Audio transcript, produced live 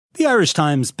the Irish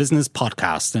Times Business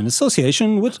Podcast in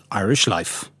association with Irish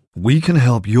Life. We can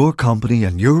help your company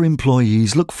and your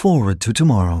employees look forward to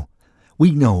tomorrow. We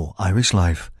know Irish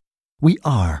Life. We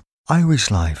are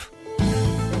Irish Life.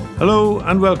 Hello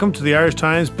and welcome to the Irish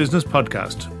Times Business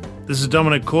Podcast. This is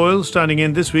Dominic Coyle standing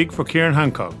in this week for Kieran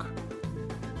Hancock.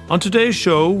 On today's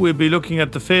show, we'll be looking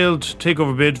at the failed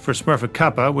takeover bid for Smurfit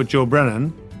Kappa with Joe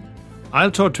Brennan. I'll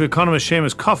talk to economist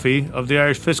Seamus Coffey of the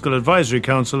Irish Fiscal Advisory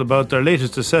Council about their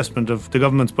latest assessment of the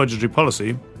government's budgetary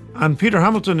policy. And Peter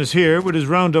Hamilton is here with his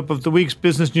roundup of the week's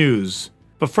business news.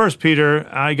 But first, Peter,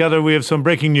 I gather we have some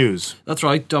breaking news. That's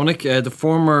right, Dominic. The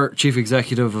former chief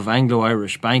executive of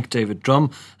Anglo-Irish Bank, David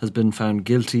Drum, has been found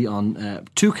guilty on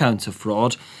 2 counts of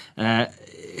fraud.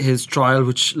 His trial,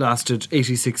 which lasted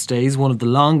 86 days, one of the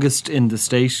longest in the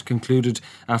state, concluded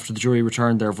after the jury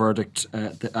returned their verdict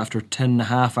after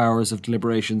 10.5 hours of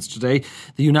deliberations today.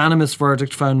 The unanimous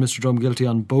verdict found Mr Drum guilty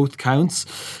on both counts.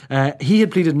 He had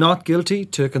pleaded not guilty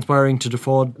to conspiring to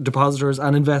defraud depositors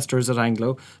and investors at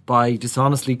Anglo by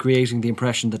dishonestly creating the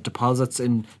impression that deposits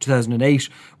in 2008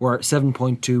 were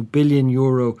 €7.2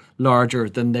 billion larger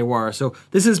than they were. So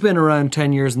this has been around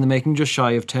 10 years in the making, just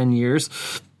shy of 10 years.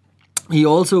 He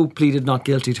also pleaded not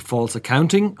guilty to false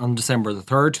accounting on December the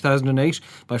 3rd, 2008,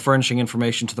 by furnishing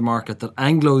information to the market that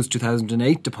Anglo's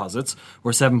 2008 deposits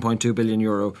were €7.2 billion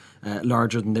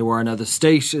larger than they were. Now, the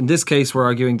state, in this case, were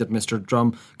arguing that Mr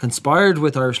Drum conspired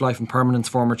with Irish Life and Permanent's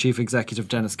former chief executive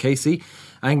Dennis Casey,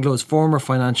 Anglo's former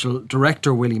financial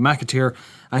director Willie McAteer,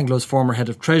 Anglo's former head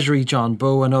of Treasury John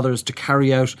Bowe and others to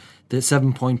carry out the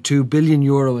 €7.2 billion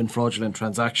in fraudulent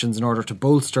transactions in order to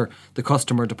bolster the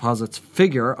customer deposits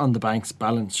figure on the bank's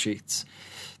balance sheets.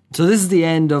 So this is the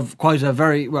end of quite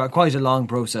a long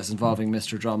process involving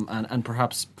Mr Drum and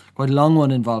perhaps quite a long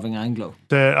one involving Anglo.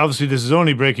 Obviously, this is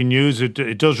only breaking news.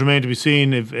 It does remain to be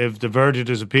seen if the verdict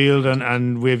is appealed,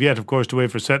 and we have yet, of course, to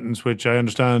wait for sentence, which I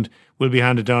understand will be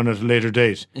handed down at a later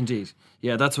date. Indeed.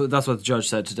 Yeah, that's what the judge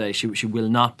said today. She will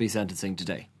not be sentencing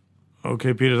today.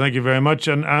 Okay, Peter, thank you very much.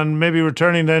 And maybe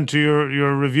returning then to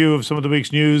your review of some of the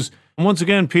week's news. And once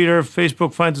again, Peter,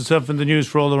 Facebook finds itself in the news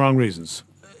for all the wrong reasons.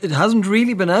 It hasn't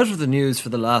really been out of the news for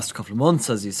the last couple of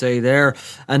months, as you say there.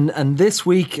 And this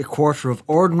week, a quarter of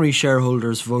ordinary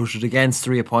shareholders voted against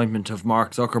the reappointment of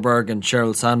Mark Zuckerberg and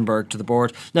Sheryl Sandberg to the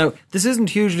board. Now, this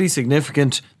isn't hugely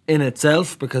significant in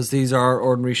itself because these are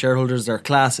ordinary shareholders. They're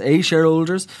Class A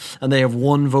shareholders and they have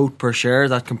 1 vote per share.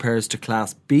 That compares to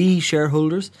Class B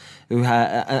shareholders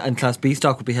and Class B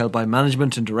stock would be held by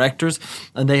management and directors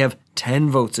and they have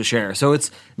 10 votes a share. So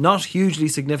it's not hugely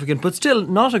significant, but still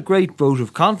not a great vote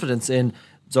of confidence in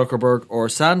Zuckerberg or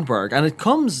Sandberg. And it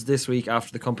comes this week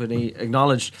after the company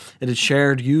acknowledged it had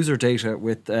shared user data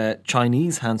with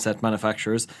Chinese handset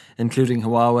manufacturers, including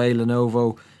Huawei,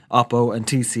 Lenovo, Oppo and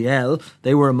TCL.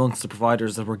 They were amongst the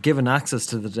providers that were given access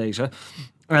to the data.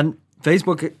 And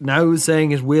Facebook now is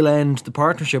saying it will end the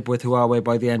partnership with Huawei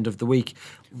by the end of the week.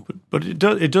 But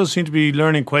it does seem to be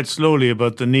learning quite slowly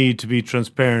about the need to be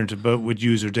transparent with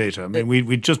user data. I mean,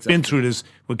 we'd just been through this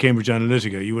with Cambridge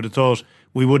Analytica. You would have thought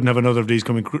we wouldn't have another of these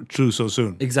coming through so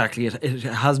soon. Exactly. It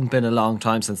hasn't been a long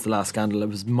time since the last scandal. It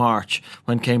was March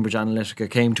when Cambridge Analytica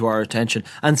came to our attention.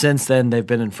 And since then, they've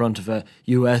been in front of a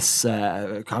US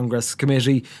Congress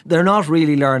committee. They're not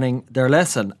really learning their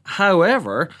lesson.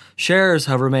 However, shares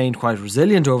have remained quite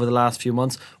resilient over the last few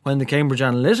months. When the Cambridge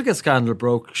Analytica scandal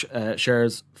broke,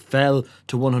 shares fell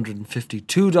to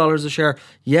 $152 a share.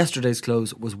 Yesterday's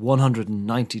close was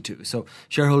 $192. So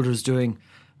shareholders doing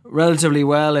relatively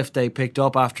well if they picked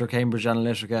up after Cambridge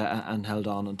Analytica and held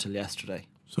on until yesterday.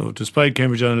 So despite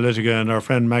Cambridge Analytica and our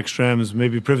friend Max Schrems,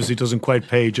 maybe privacy doesn't quite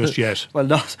pay just yet. Well,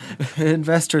 not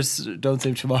investors don't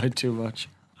seem to mind too much.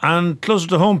 And closer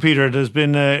to home, Peter, there's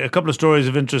been a couple of stories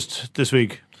of interest this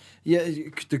week. Yeah,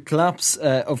 the collapse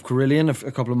of Carillion a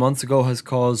couple of months ago has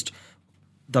caused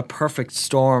the perfect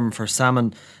storm for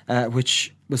salmon,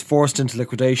 which was forced into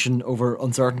liquidation over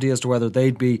uncertainty as to whether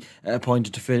they'd be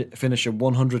appointed to finish a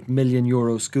 €100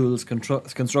 million schools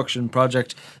construction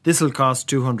project. This will cost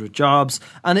 200 jobs,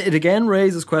 and it again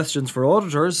raises questions for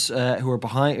auditors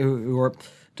who are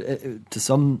to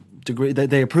some degree.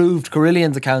 They approved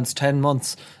Carillion's accounts 10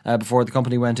 months before the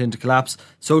company went into collapse.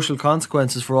 Social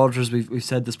consequences for auditors. We've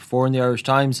said this before in the Irish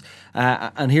Times,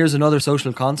 and here's another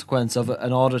social consequence of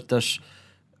an audit that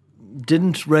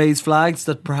didn't raise flags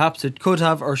that perhaps it could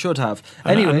have or should have.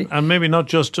 Anyway, and maybe not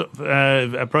just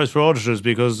a price for auditors,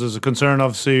 because there's a concern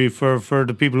obviously for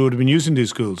the people who would have been using these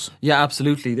schools. Yeah,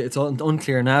 absolutely. It's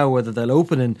unclear now whether they'll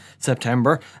open in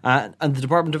September, and the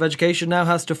Department of Education now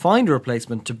has to find a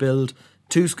replacement to build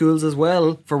 2 schools as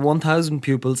well for 1,000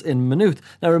 pupils in Maynooth.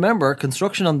 Now remember,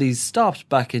 construction on these stopped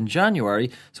back in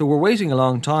January, so we're waiting a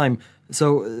long time.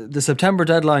 So the September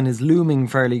deadline is looming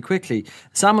fairly quickly.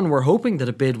 Salmon were hoping that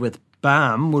a bid with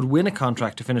BAM would win a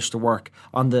contract to finish the work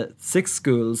on the 6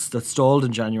 schools that stalled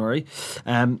in January.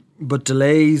 But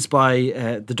delays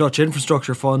by the Dutch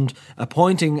Infrastructure Fund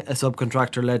appointing a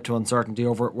subcontractor led to uncertainty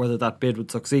over whether that bid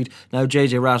would succeed. Now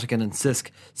JJ Rattigan and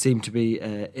SISC seem to be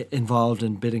involved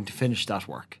in bidding to finish that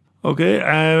work.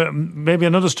 Okay, maybe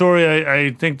another story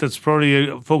I think that's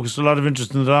probably focused a lot of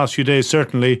interest in the last few days,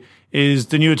 certainly, is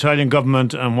the new Italian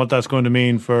government and what that's going to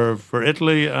mean for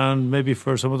Italy and maybe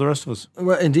for some of the rest of us.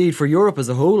 Well, indeed, for Europe as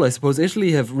a whole, I suppose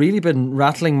Italy have really been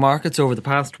rattling markets over the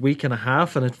past week and a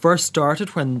half, and it first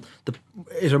started when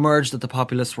it emerged that the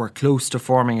populists were close to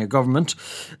forming a government.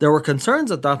 There were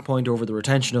concerns at that point over the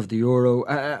retention of the euro,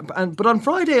 but on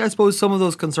Friday, I suppose some of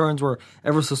those concerns were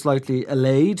ever so slightly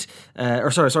allayed.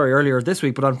 Earlier this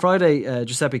week, but on Friday,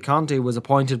 Giuseppe Conte was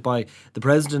appointed by the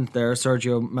president there,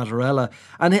 Sergio Mattarella,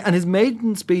 and his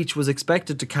maiden speech was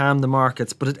expected to calm the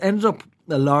markets, but it ended up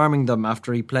alarming them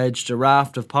after he pledged a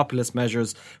raft of populist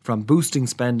measures, from boosting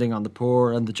spending on the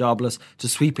poor and the jobless to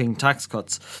sweeping tax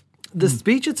cuts. The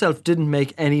speech itself didn't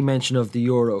make any mention of the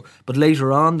euro, but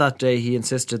later on that day he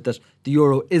insisted that the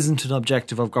euro isn't an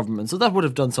objective of government, so that would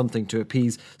have done something to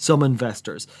appease some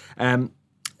investors.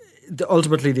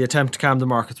 Ultimately, the attempt to calm the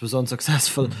markets was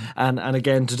unsuccessful, and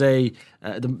again today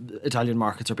the Italian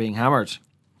markets are being hammered.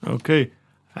 Okay.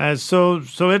 So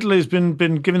Italy's been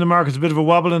giving the markets a bit of a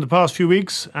wobble in the past few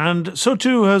weeks, and so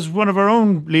too has one of our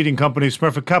own leading companies,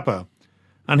 Smurfit Kappa.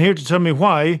 And here to tell me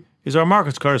why is our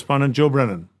markets correspondent, Joe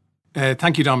Brennan.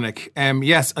 Thank you, Dominic.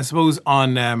 Yes, I suppose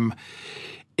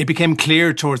it became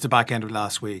clear towards the back end of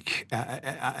last week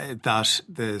that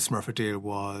the Smurfit deal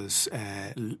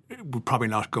would probably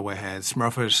not go ahead.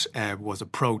 Smurfit was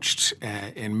approached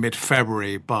in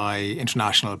mid-February by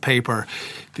International Paper,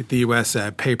 the US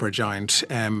paper giant.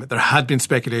 There had been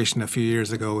speculation a few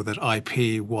years ago that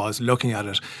IP was looking at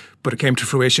it, but it came to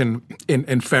fruition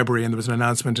in February, and there was an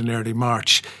announcement in early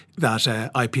March that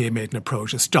IP made an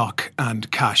approach, a stock and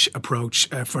cash approach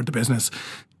for the business.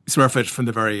 Smurfit, from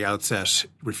the very outset,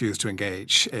 refused to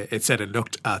engage. It said it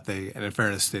looked at and in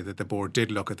fairness, the board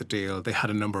did look at the deal. They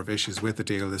had a number of issues with the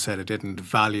deal. They said it didn't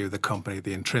value the company,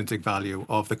 the intrinsic value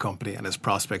of the company, and its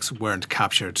prospects weren't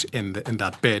captured in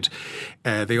that bid.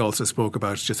 They also spoke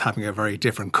about just having a very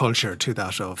different culture to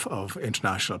that of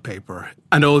International Paper,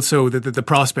 and also the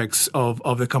prospects of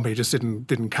the company just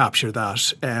didn't capture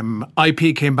that.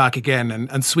 IP came back again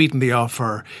and sweetened the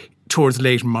offer towards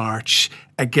late March.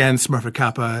 Again, Smurfit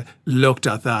Kappa looked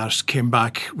at that, came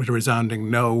back with a resounding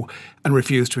no, and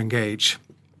refused to engage.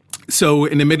 So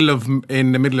in the middle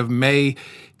of May,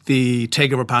 the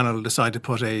takeover panel decided to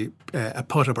put a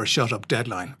put up or shut up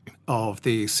deadline of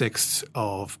the 6th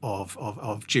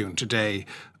of June, today,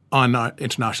 on our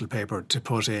International Paper to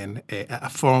put in a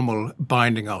formal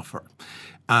binding offer.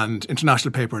 And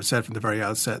International Paper had said from the very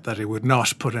outset that it would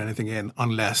not put anything in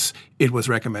unless it was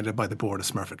recommended by the board of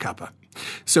Smurfit Kappa.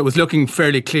 So it was looking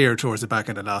fairly clear towards the back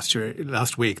end of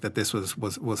last week that this was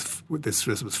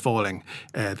falling,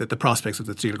 that the prospects of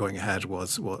the deal going ahead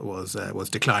was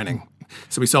declining.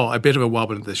 So we saw a bit of a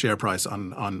wobble in the share price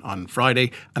on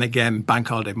Friday, and again Bank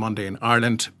Holiday Monday in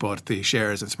Ireland, but the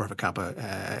shares in Smurfit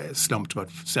Kappa slumped about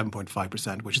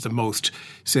 7.5%, which is the most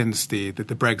since the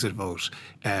Brexit vote,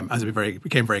 as it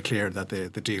became very clear that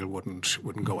the deal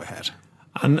wouldn't go ahead.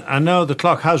 And now the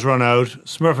clock has run out.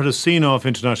 Smurfit has seen off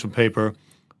International Paper,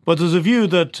 but there's a view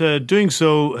that doing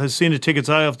so has seen it take its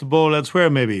eye off the ball elsewhere,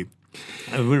 maybe.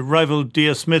 Rival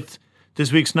DS Smith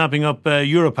this week snapping up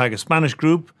Europac, a Spanish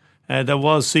group that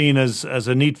was seen as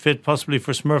a neat fit possibly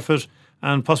for Smurfit,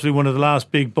 and possibly one of the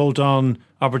last big bolt-on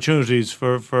opportunities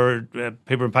for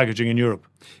paper and packaging in Europe.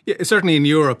 Yeah, certainly in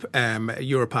Europe,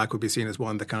 Europac would be seen as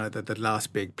one that the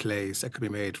last big plays that could be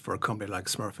made for a company like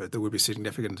Smurfit. There would be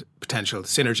significant potential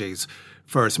synergies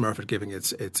for Smurfit, giving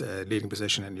its leading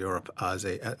position in Europe as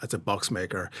a box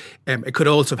maker. It could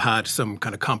also have had some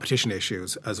kind of competition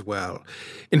issues as well.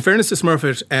 In fairness to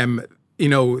Smurfit,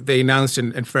 they announced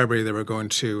in February they were going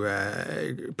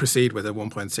to proceed with a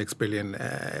 1.6 billion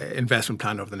investment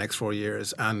plan over the next 4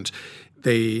 years, and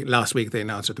the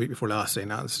week before last, they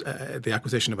announced the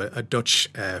acquisition of a Dutch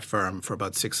firm for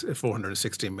about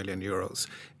 460 million euros.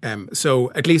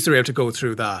 So at least they were able to go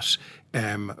through that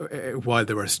while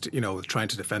they were trying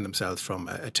to defend themselves from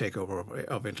a takeover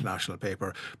of International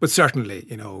Paper. But certainly,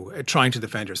 trying to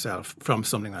defend yourself from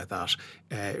something like that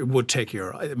would take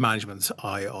your management's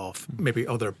eye off maybe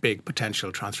other big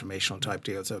potential transformational type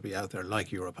deals that would be out there, like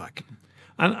Europac.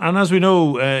 And as we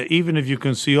know, even if you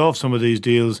can see off some of these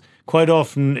deals, quite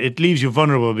often it leaves you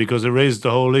vulnerable because it raises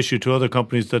the whole issue to other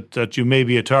companies that you may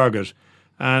be a target.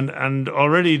 And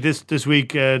already this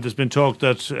week there's been talk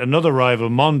that another rival,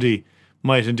 Mondi,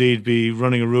 might indeed be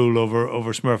running a rule over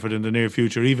Smurfit in the near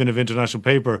future, even if International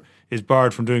Paper is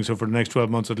barred from doing so for the next 12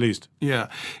 months at least. Yeah.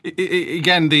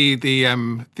 Again,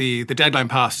 the deadline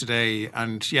passed today,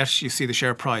 and yes, you see the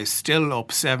share price still up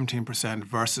 17%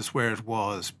 versus where it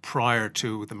was prior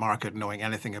to the market knowing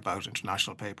anything about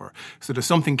International Paper. So there's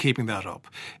something keeping that up.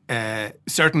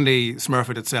 Certainly,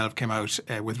 Smurfit itself came out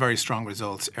with very strong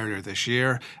results earlier this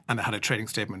year, and it had a trading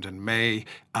statement in May,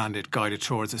 and it guided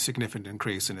towards a significant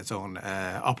increase in its own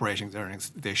operating earnings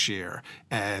this year.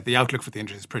 The outlook for the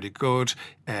industry is pretty good.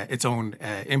 Its own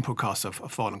input costs have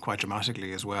fallen quite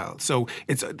dramatically as well. So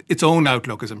its own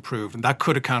outlook is improved, and that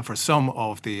could account for some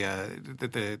of the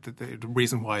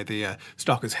reason why the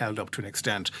stock is held up to an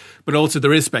extent. But also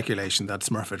there is speculation that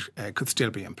Smurfit could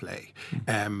still be in play.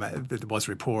 There was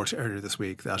a report earlier this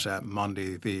week that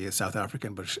Mondi, the South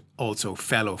African but also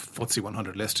fellow FTSE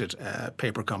 100 listed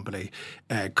paper company,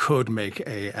 could make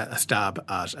a stab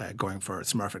at going for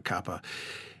Smurfit Kappa.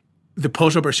 The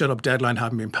put up or shut up deadline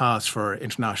having been passed for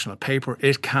International Paper,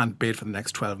 it can't bid for the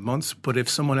next 12 months. But if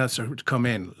someone else were to come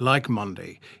in, like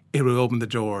Mondi, it will open the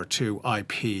door to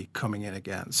IP coming in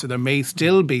again. So there may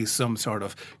still be some sort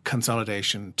of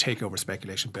consolidation, takeover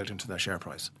speculation built into their share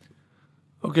price.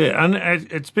 Okay, and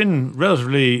it's been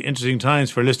relatively interesting times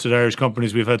for listed Irish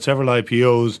companies. We've had several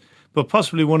IPOs, but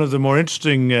possibly one of the more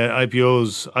interesting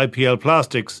IPOs, IPL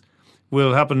Plastics,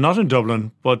 will happen not in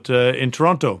Dublin, but in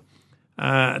Toronto.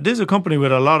 This is a company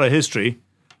with a lot of history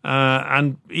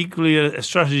and equally a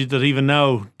strategy that even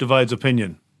now divides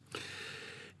opinion.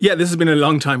 Yeah, this has been a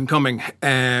long time coming.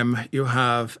 You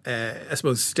have, I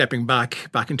suppose, stepping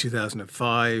back in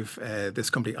 2005, this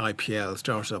company IPL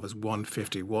started off as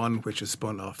 151, which is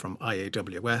spun off from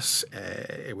IAWS.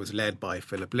 It was led by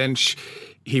Philip Lynch.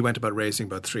 He went about raising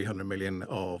about 300 million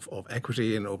of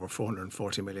equity and over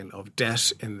 440 million of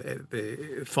debt in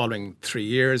the following 3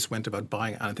 years, went about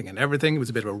buying anything and everything. It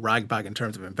was a bit of a rag bag in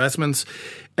terms of investments.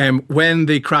 When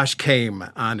the crash came,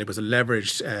 and it was a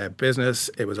leveraged business,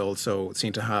 it was also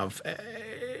seen to have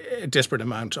a disparate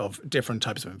amount of different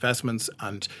types of investments,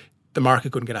 and the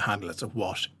market couldn't get a handle as to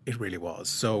what it really was.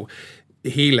 So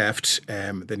he left.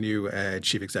 The new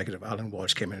chief executive, Alan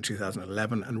Walsh, came in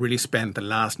 2011 and really spent the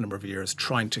last number of years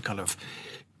trying to kind of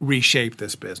reshape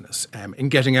this business in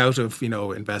getting out of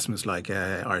investments like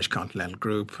Irish Continental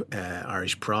Group,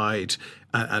 Irish Pride,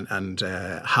 and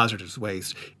hazardous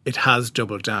waste. It has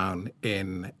doubled down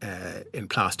in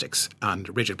plastics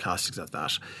and rigid plastics at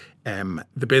that.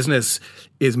 The business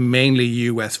is mainly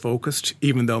US focused,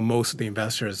 even though most of the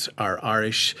investors are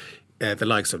Irish. The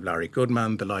likes of Larry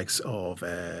Goodman, the likes of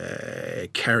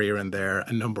Kerry are in there,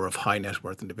 a number of high net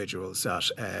worth individuals that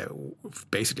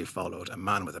basically followed a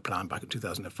man with a plan back in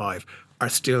 2005 are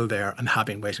still there and have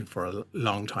been waiting for a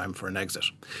long time for an exit.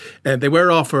 They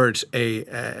were offered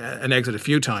an exit a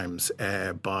few times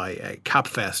by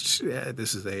CapFest.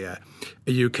 This is a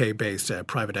UK-based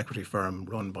private equity firm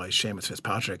run by Seamus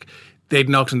Fitzpatrick. They'd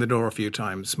knocked on the door a few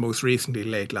times, most recently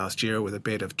late last year with a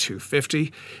bid of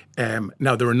 250.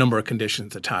 Now, there were a number of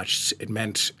conditions attached. It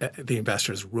meant the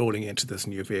investors rolling into this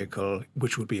new vehicle,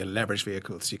 which would be a leveraged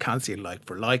vehicle, so you can't see like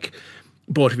for like.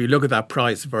 But if you look at that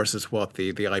price versus what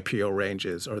the IPO range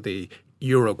is, or the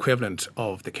euro equivalent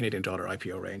of the Canadian dollar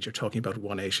IPO range, you're talking about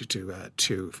 180 to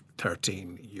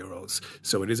 213 euros.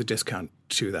 So it is a discount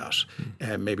to that.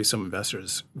 Maybe some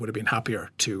investors would have been happier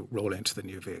to roll into the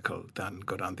new vehicle than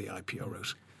go down the IPO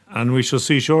route. And we shall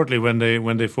see shortly when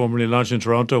they formally launch in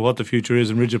Toronto what the future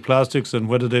is in rigid plastics and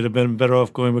whether they'd have been better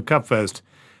off going with CapFest.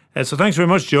 So thanks very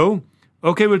much, Joe.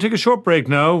 Okay, we'll take a short break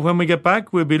now. When we get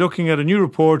back, we'll be looking at a new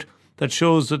report that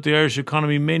shows that the Irish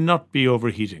economy may not be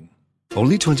overheating.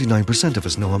 Only 29% of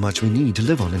us know how much we need to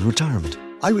live on in retirement.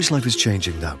 Irish Life is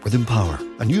changing that with Empower,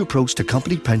 a new approach to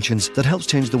company pensions that helps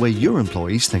change the way your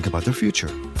employees think about their future.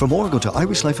 For more, go to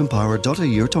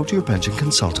irishlifeempower.ie or talk to your pension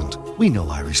consultant. We know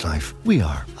Irish Life. We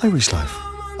are Irish Life.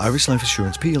 Irish Life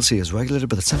Assurance PLC is regulated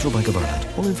by the Central Bank of Ireland.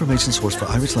 All information sourced for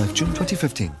Irish Life, June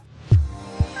 2015.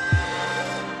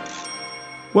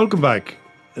 Welcome back.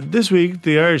 This week,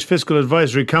 the Irish Fiscal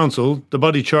Advisory Council, the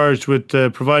body charged with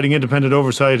providing independent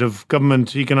oversight of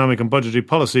government economic and budgetary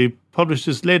policy, published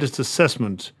its latest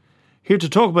assessment. Here to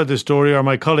talk about this story are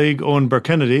my colleague Eoin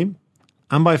Burr-Kennedy,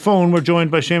 and by phone we're joined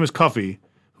by Seamus Coffey,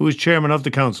 who is chairman of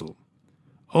the council.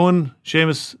 Eoin,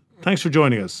 Seamus, thanks for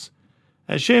joining us.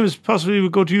 Seamus, possibly we'll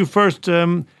go to you first.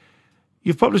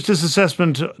 You've published this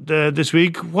assessment this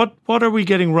week. What are we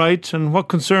getting right, and what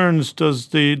concerns does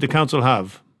the Council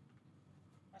have?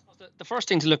 The first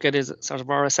thing to look at is sort of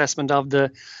our assessment of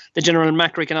the general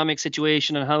macroeconomic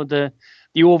situation and how the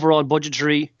overall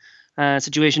budgetary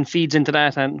situation feeds into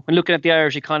that. And when looking at the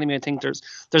Irish economy, I think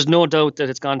there's no doubt that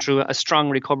it's gone through a strong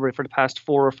recovery for the past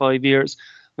 4 or 5 years.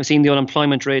 We've seen the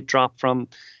unemployment rate drop from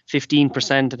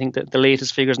 15%. I think that the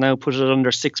latest figures now put it at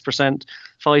under 6%,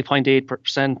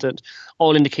 5.8%, and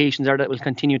all indications are that it will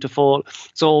continue to fall.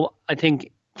 So I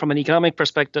think from an economic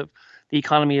perspective, the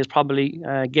economy is probably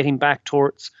getting back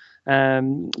towards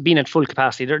being at full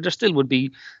capacity. There still would be,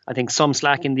 I think, some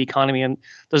slack in the economy, and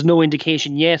there's no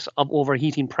indication yet of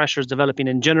overheating pressures developing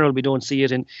in general. We don't see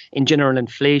it in general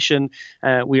inflation.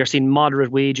 We are seeing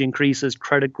moderate wage increases.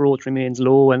 Credit growth remains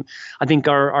low, and I think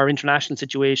our international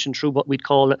situation through what we'd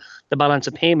call the balance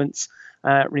of payments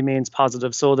remains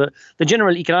positive. So the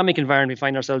general economic environment we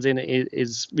find ourselves in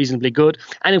is reasonably good.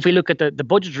 And if we look at the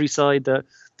budgetary side, the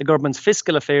government's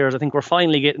fiscal affairs, I think we're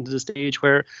finally getting to the stage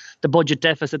where the budget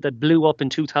deficit that blew up in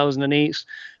 2008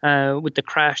 with the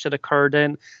crash that occurred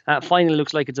then finally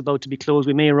looks like it's about to be closed.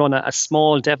 We may run a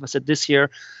small deficit this year,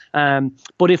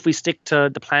 but if we stick to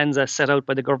the plans as set out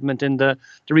by the government in the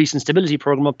recent stability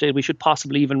programme update, we should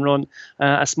possibly even run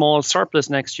a small surplus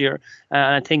next year.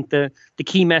 And I think the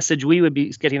key message we would be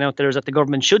getting out there is that the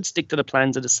government should stick to the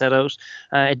plans that is set out.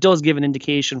 It does give an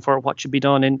indication for what should be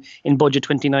done in Budget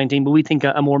 2019, but we think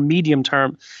a more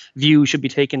medium-term view should be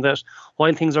taken that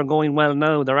while things are going well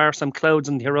now, there are some clouds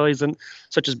on the horizon,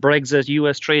 such as Brexit,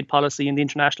 US trade policy, and the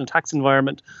international tax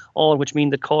environment, all which mean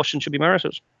that caution should be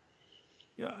merited.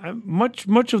 Yeah,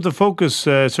 much of the focus,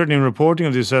 certainly in reporting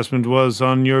of the assessment, was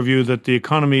on your view that the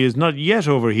economy is not yet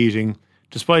overheating,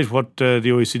 despite what the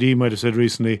OECD might have said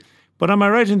recently. But am I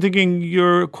right in thinking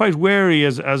you're quite wary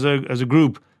as a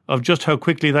group of just how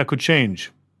quickly that could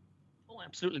change?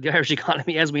 Absolutely. The Irish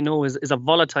economy, as we know, is a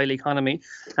volatile economy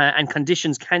and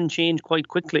conditions can change quite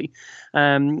quickly.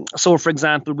 So, for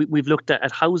example, we've looked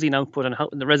at housing output and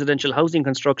the residential housing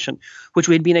construction, which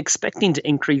we had been expecting to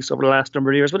increase over the last number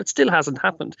of years, but it still hasn't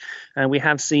happened. And we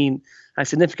have seen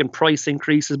significant price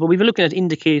increases, but we've been looking at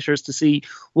indicators to see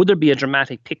would there be a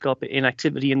dramatic pickup in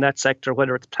activity in that sector,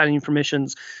 whether it's planning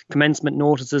permissions, commencement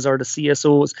notices, or the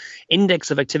CSO's index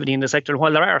of activity in the sector. And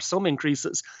while there are some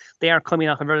increases, they are coming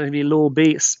off a relatively low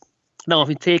base. Now, if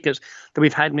we take it that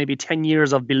we've had maybe 10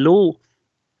 years of below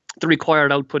the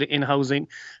required output in housing,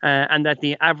 and that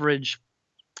the average,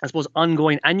 I suppose,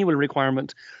 ongoing annual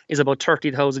requirement is about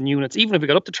 30,000 units, even if we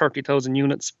got up to 30,000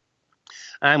 units,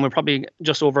 and we're probably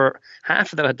just over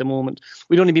half of that at the moment,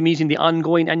 we'd only be meeting the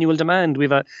ongoing annual demand. We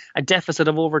have a deficit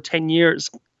of over 10 years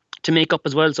to make up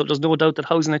as well. So there's no doubt that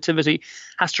housing activity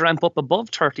has to ramp up above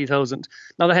 30,000.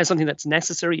 Now, that is something that's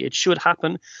necessary. It should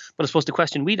happen. But I suppose the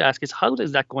question we'd ask is, how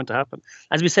is that going to happen?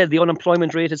 As we said, the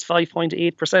unemployment rate is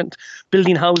 5.8%.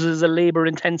 Building houses is a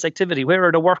labour-intense activity. Where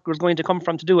are the workers going to come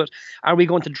from to do it? Are we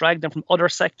going to drag them from other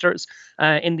sectors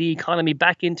in the economy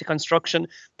back into construction,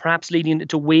 perhaps leading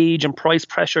to wage and price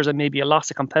pressures and maybe a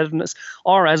loss of competitiveness?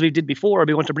 Or, as we did before, are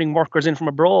we going to bring workers in from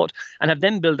abroad and have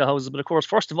them build the houses? But of course,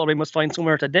 first of all, we must find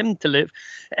somewhere to them to live,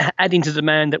 adding to the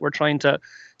demand that we're trying to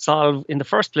solve in the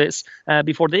first place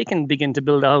before they can begin to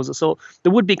build the houses. So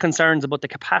there would be concerns about the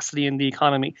capacity in the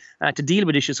economy to deal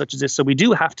with issues such as this. So we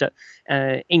do have to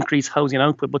increase housing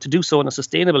output, but to do so in a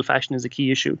sustainable fashion is a key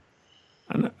issue.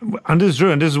 And this is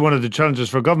true, and this is one of the challenges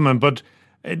for government. But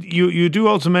you do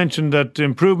also mention that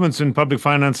improvements in public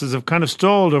finances have kind of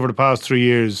stalled over the past 3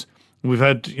 years. We've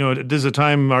had, this is a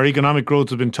time our economic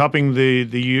growth has been topping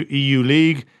the EU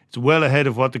league. It's well ahead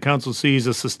of what the council sees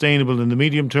as sustainable in the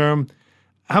medium term.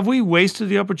 Have we wasted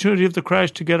the opportunity of the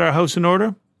crash to get our house in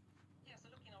order?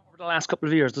 The last couple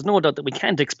of years, there's no doubt that we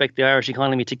can't expect the Irish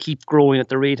economy to keep growing at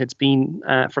the rate it's been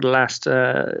for the last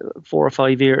 4 or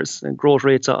 5 years. Growth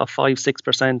rates of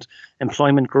 5-6%,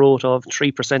 employment growth of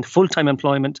 3%, full-time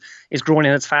employment is growing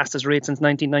at its fastest rate since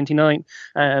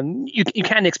 1999. You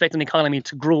can't expect an economy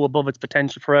to grow above its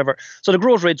potential forever. So the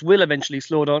growth rates will eventually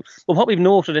slow down. But what we've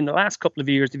noted in the last couple of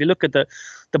years, if you look at the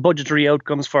budgetary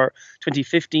outcomes for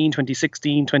 2015,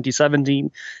 2016,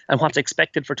 2017, and what's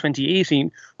expected for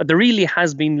 2018, that there really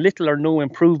has been little or no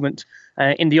improvement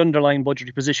in the underlying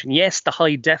budgetary position. Yes, the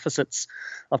high deficits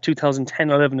of 2010,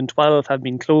 11 and 12 have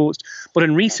been closed, but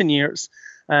in recent years,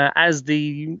 as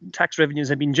the tax revenues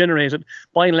have been generated,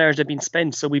 by and large they've been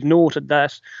spent. So we've noted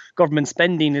that government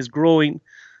spending is growing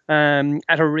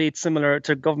at a rate similar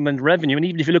to government revenue. And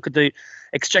even if you look at the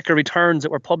exchequer returns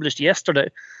that were published yesterday,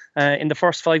 in the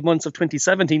first 5 months of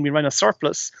 2017, we ran a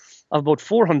surplus of about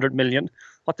 400 million.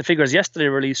 what the figures yesterday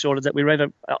released showed is that we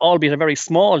ran, albeit a very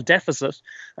small deficit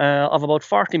of about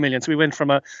 40 million. So we went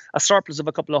from a surplus of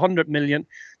a couple of 100 million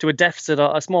to a deficit,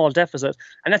 a small deficit.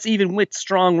 And that's even with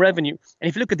strong revenue. And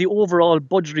if you look at the overall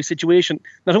budgetary situation,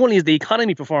 not only is the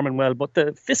economy performing well, but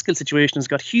the fiscal situation has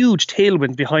got huge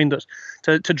tailwind behind it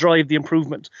to drive the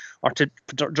improvement, or to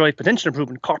drive potential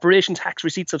improvement. Corporation tax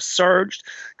receipts have surged,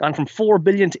 gone from 4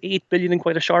 billion to 8 billion in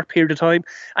quite a short period of time.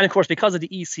 And of course, because of the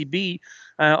ECB,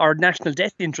 our national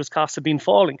debt interest costs have been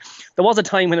falling. There was a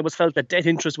time when it was felt that debt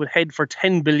interest would head for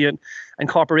 10 billion and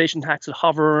corporation tax would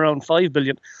hover around 5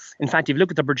 billion. In fact, if you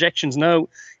look at the projections now,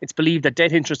 it's believed that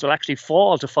debt interest will actually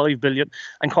fall to 5 billion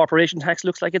and corporation tax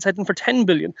looks like it's heading for 10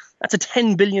 billion. That's a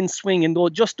 10 billion swing in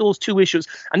just those two issues.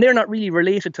 And they're not really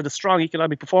related to the strong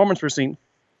economic performance we're seeing.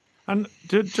 And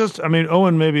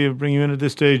Owen, maybe I'll bring you in at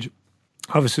this stage.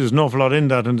 Obviously, there's an awful lot in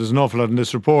that, and there's an awful lot in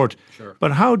this report. Sure.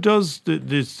 But how does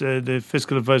the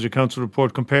Fiscal Advisory Council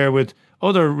report compare with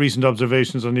other recent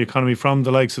observations on the economy from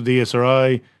the likes of the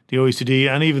ESRI, the OECD,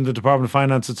 and even the Department of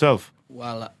Finance itself?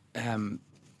 Well,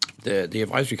 the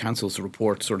Advisory Council's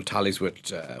report sort of tallies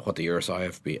with what the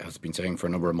ESRI has been saying for a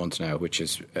number of months now, which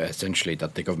is essentially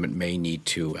that the government may need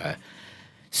to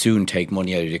soon take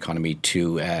money out of the economy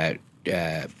to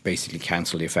basically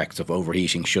cancel the effects of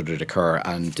overheating should it occur.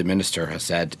 And the Minister has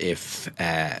said if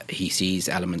he sees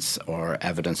elements or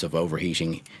evidence of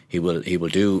overheating, he will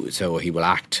do so, he will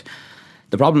act.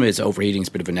 The problem is overheating is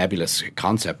a bit of a nebulous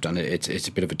concept, and it's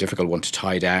a bit of a difficult one to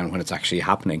tie down when it's actually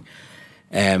happening.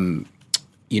 At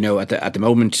the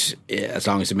moment, as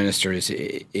long as the Minister is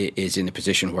in a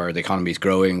position where the economy is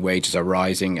growing, wages are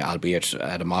rising, albeit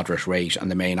at a moderate rate,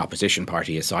 and the main opposition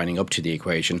party is signing up to the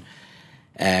equation,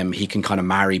 he can kind of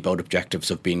marry both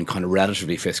objectives of being kind of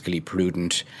relatively fiscally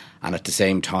prudent and at the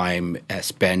same time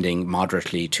spending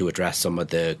moderately to address some of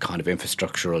the kind of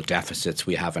infrastructural deficits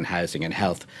we have in housing and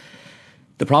health.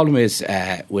 The problem is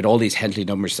with all these healthy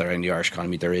numbers that are in the Irish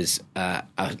economy, there is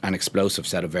an explosive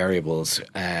set of variables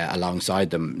alongside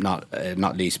them,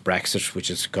 not least Brexit, which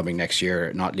is coming next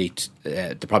year, not least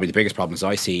probably the biggest problems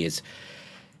I see is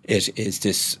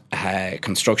this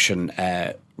construction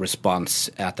response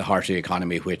at the heart of the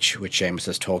economy, which Seamus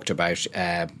has talked about,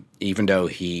 even though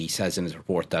he says in his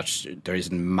report that there is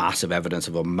massive evidence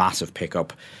of a massive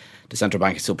pickup. The central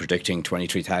bank is still predicting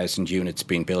 23,000 units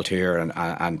being built here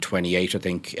and 28, I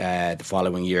think, the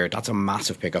following year. That's a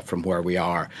massive pickup from where we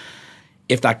are.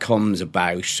 If that comes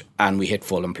about and we hit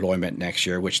full employment next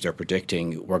year, which they're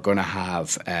predicting, we're going to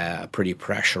have a pretty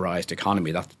pressurised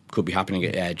economy. That could be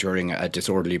happening during a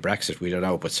disorderly Brexit. We don't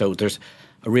know. But so there's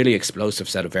a really explosive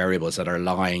set of variables that are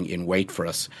lying in wait for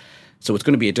us. So it's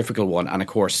going to be a difficult one. And of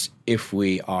course, if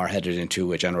we are headed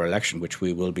into a general election, which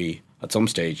we will be at some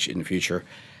stage in the future,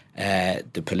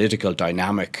 the political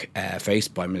dynamic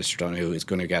faced by Minister Donoghue is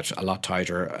going to get a lot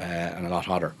tighter and a lot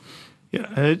hotter. Yeah,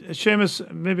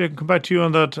 Seamus, maybe I can come back to you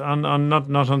on that. On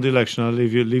not on the election. I'll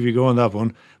leave you go on that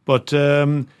one. But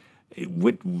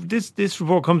with this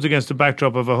report comes against the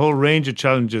backdrop of a whole range of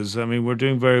challenges. I mean, we're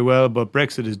doing very well, but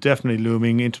Brexit is definitely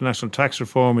looming. International tax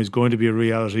reform is going to be a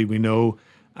reality, we know.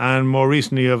 And more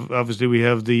recently, obviously, we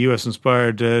have the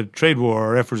US-inspired trade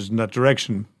war or efforts in that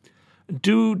direction.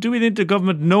 Do we think the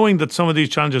government, knowing that some of these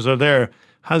challenges are there,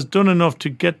 has done enough to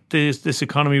get this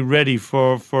economy ready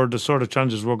for the sort of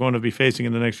challenges we're going to be facing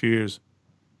in the next few years?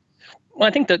 Well,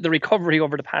 I think that the recovery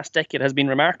over the past decade has been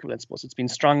remarkable. I suppose it's been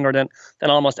stronger than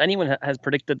almost anyone has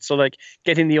predicted. So, like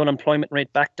getting the unemployment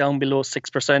rate back down below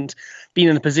 6%, being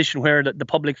in a position where the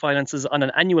public finances on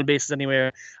an annual basis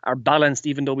anyway are balanced,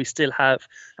 even though we still have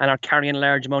and are carrying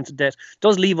large amounts of debt,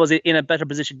 does leave us in a better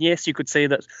position. Yes, you could say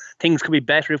that things could be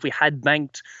better if we had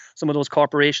banked some of those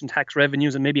corporation tax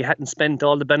revenues and maybe hadn't spent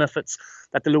all the benefits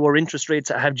that the lower interest rates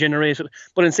have generated.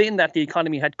 But in saying that, the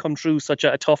economy had come through such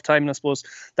a tough time, and I suppose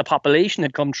the population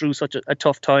had come through such a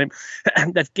tough time,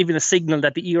 that's giving a signal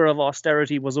that the era of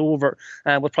austerity was over,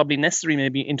 was probably necessary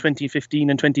maybe in 2015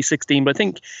 and 2016. But I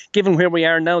think given where we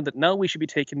are now, that now we should be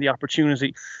taking the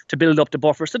opportunity to build up the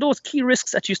buffer. So those key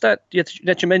risks that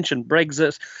you mentioned,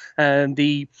 Brexit, and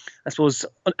the, I suppose,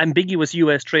 ambiguous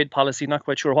US trade policy, not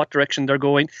quite sure what direction they're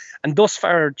going. And thus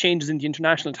far, changes in the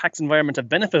international tax environment have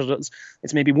benefited us.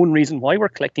 It's maybe one reason why we're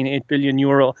collecting €8 billion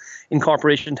in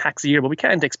corporation tax a year, but we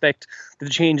can't expect that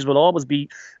the changes will always be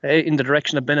in the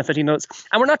direction of benefiting us.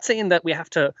 And we're not saying that we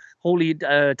have to wholly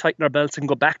tighten our belts and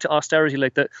go back to austerity.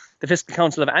 Like the Fiscal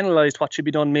Council have analysed what should be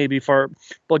done maybe for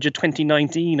budget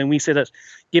 2019, and we say that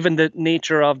given the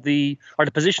nature of the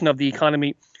position of the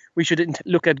economy, we should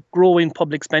look at growing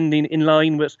public spending in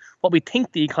line with what we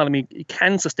think the economy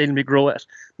can sustainably grow at,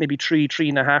 maybe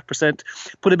 3.5%.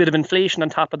 Put a bit of inflation on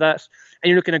top of that, and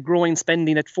you're looking at growing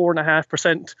spending at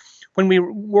 4.5%. When we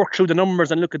work through the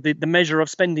numbers and look at the measure of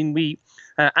spending we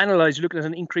analyse, you're looking at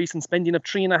an increase in spending of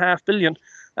 3.5 billion,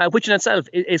 which in itself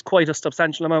is quite a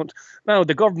substantial amount. Now,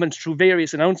 the government, through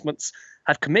various announcements,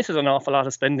 have committed an awful lot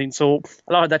of spending. So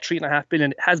a lot of that 3.5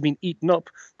 billion has been eaten up.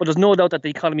 But there's no doubt that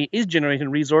the economy is generating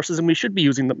resources and we should be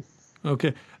using them.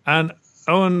 Okay. And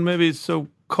Owen, maybe so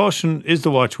caution is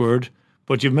the watchword,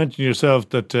 but you've mentioned yourself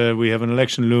that we have an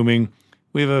election looming.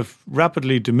 We have a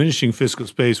rapidly diminishing fiscal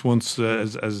space once,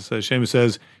 as Seamus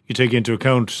says, you take into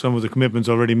account some of the commitments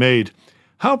already made.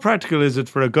 How practical is it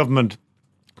for a government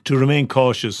to remain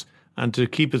cautious and to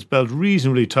keep its belt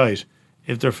reasonably tight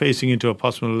if they're facing into a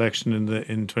possible election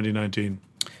in 2019?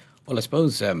 Well, I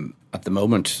suppose at the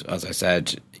moment, as I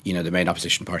said, the main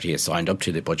opposition party has signed up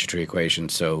to the budgetary equation.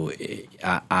 So,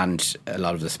 and a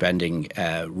lot of the spending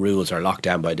rules are locked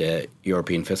down by the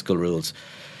European fiscal rules.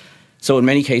 So, in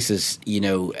many cases,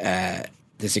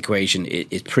 this equation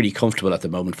is pretty comfortable at the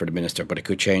moment for the minister, but it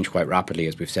could change quite rapidly,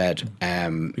 as we've said.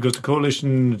 Because the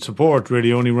coalition support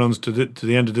really only runs to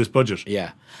the end of this budget.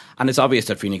 Yeah. And it's obvious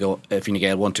that Fine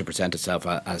Gael want to present itself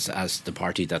as the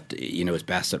party that is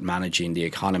best at managing the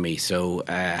economy. So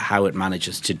how it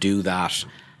manages to do that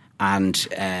and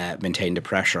maintain the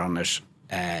pressure on it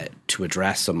to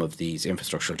address some of these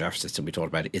infrastructural deficits that we talked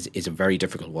about is a very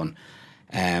difficult one.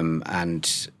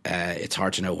 And it's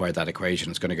hard to know where that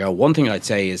equation is going to go. One thing I'd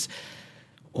say is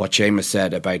what Seamus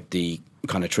said about the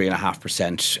kind of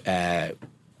 3.5%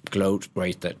 growth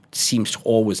rate that seems to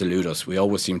always elude us. We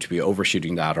always seem to be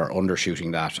overshooting that or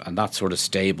undershooting that. And that sort of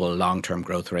stable long-term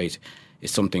growth rate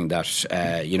is something that,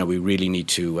 we really need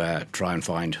to try and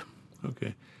find.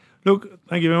 Okay. Look,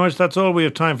 thank you very much. That's all we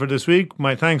have time for this week.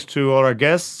 My thanks to all our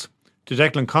guests, to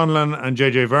Declan Conlon and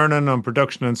JJ Vernon on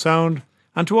production and sound,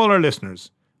 and to all our listeners.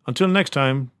 Until next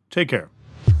time, take care.